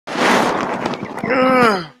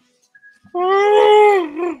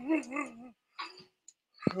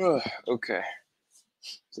Okay.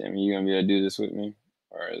 Sammy, you gonna be able to do this with me?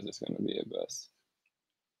 Or is this gonna be a bust?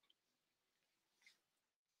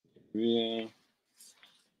 Yeah.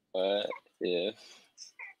 What if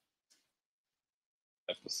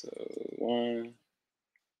episode 1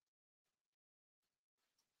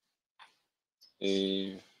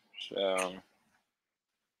 Steve shall.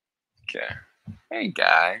 Okay. Hey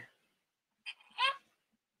guy.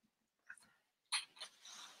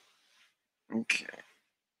 Okay.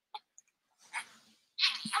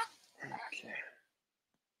 Okay.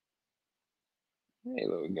 Hey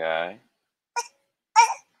little guy.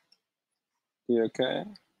 You okay?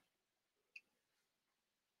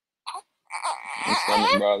 Your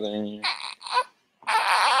stomach bothering you?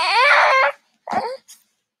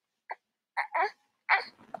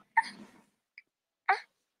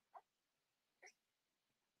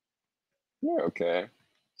 You're okay.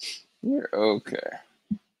 You're okay.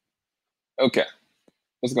 Okay.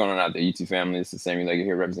 What's going on out there, YouTube family? This is Sammy Leggett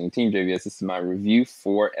here representing Team JVS. This is my review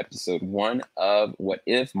for episode 1 of What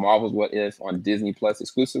If, Marvel's What If on Disney Plus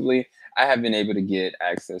exclusively. I have been able to get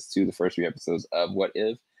access to the first 3 episodes of What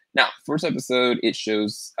If. Now, first episode, it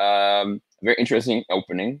shows a very interesting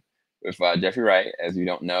opening with Jeffrey Wright. As you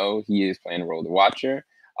don't know, he is playing the role of the Watcher.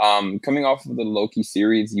 Coming off of the Loki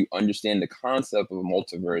series, you understand the concept of a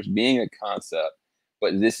multiverse being a concept,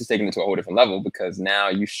 but this is taken it to a whole different level because now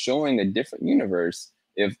you're showing a different universe.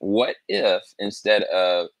 What if instead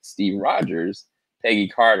of Steve Rogers, Peggy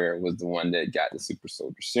Carter was the one that got the super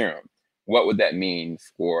soldier serum? What would that mean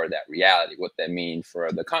for that reality? What that mean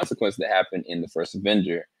for the consequence that happened in the first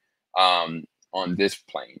Avenger on this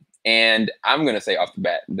plane? And I'm gonna say off the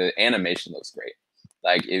bat, the animation looks great.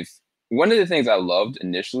 Like if one of the things I loved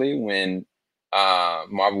initially when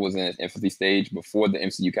Marvel was in its infancy stage before the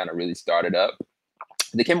MCU kind of really started up,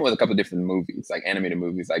 they came up with a couple different movies, like animated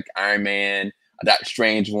movies, like Iron Man, a Doctor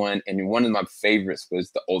Strange one, and one of my favorites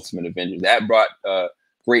was the Ultimate Avenger. That brought a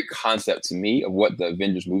great concept to me of what the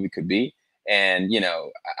Avengers movie could be. And,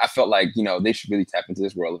 I felt like, they should really tap into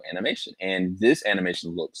this world of animation. And this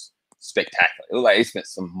animation looks spectacular. It looks like they spent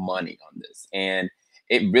some money on this. And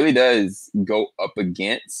it really does go up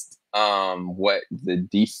against what the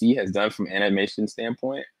DC has done from animation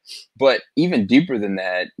standpoint. But even deeper than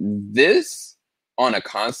that, this on a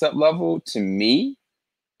concept level, to me,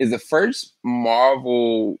 is the first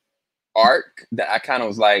Marvel arc that I kind of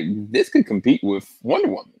was like, this could compete with Wonder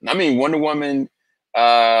Woman. I mean, Wonder Woman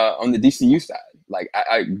on the DCU side. Like,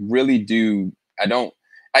 I really do.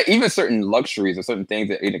 Even certain luxuries or certain things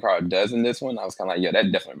that Agent Carter does in this one, I was kind of like, yeah,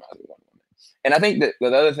 that definitely reminds me of Wonder Woman. And I think that the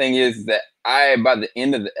other thing is that by the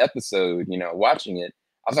end of the episode, watching it,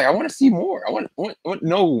 I was like, I want to see more. I want to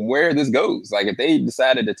know where this goes. Like, if they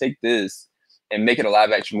decided to take this and make it a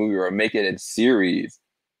live action movie or make it a series,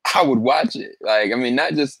 I would watch it. Like, I mean,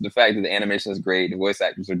 not just the fact that the animation is great, the voice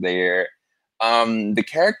actors are there. The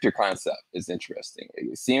character concept is interesting.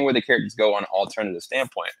 Seeing where the characters go on an alternative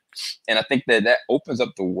standpoint. And I think that opens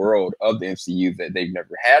up the world of the MCU that they've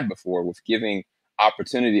never had before with giving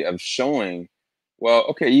opportunity of showing, well,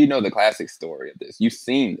 okay, the classic story of this. You've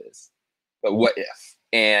seen this, but what if?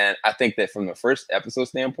 And I think that from the first episode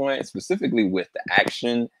standpoint, specifically with the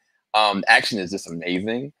action is just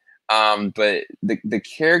amazing. But the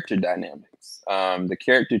character dynamics, the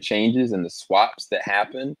character changes and the swaps that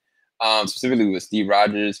happen, specifically with Steve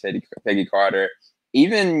Rogers, Peggy Carter,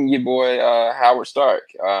 even your boy Howard Stark,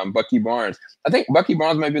 Bucky Barnes. I think Bucky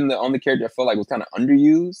Barnes might have been the only character I felt like was kind of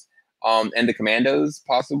underused, and the Commandos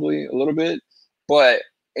possibly a little bit. But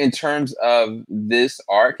in terms of this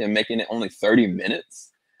arc and making it only 30 minutes,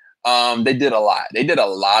 they did a lot. They did a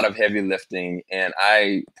lot of heavy lifting, and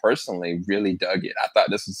I personally really dug it. I thought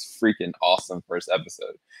this was freaking awesome first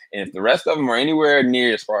episode. And if the rest of them are anywhere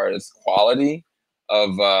near as far as quality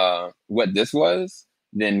of what this was,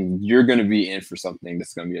 then you're going to be in for something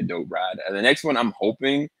that's going to be a dope ride. And the next one I'm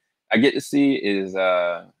hoping I get to see is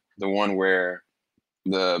the one where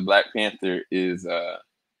the Black Panther is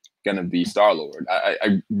going to be Star-Lord.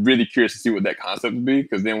 I'm really curious to see what that concept would be,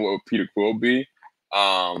 because then what would Peter Quill be?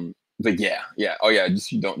 But yeah. Oh yeah,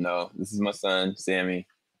 just you don't know. This is my son, Sammy.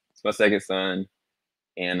 It's my second son.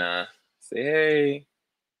 And say hey.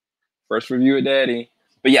 First review of Daddy.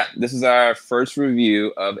 But yeah, this is our first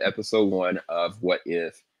review of episode 1 of What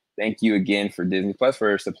If. Thank you again for Disney Plus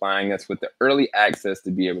for supplying us with the early access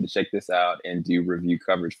to be able to check this out and do review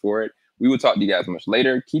coverage for it. We will talk to you guys much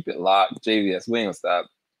later. Keep it locked. JVS, we ain't gonna stop.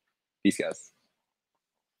 Peace, guys.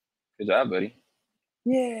 Good job, buddy.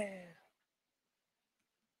 Yeah.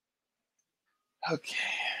 Okay.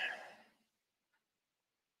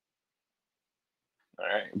 All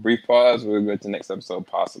right. Brief pause. We'll go to the next episode.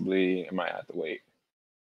 Possibly. I might have to wait.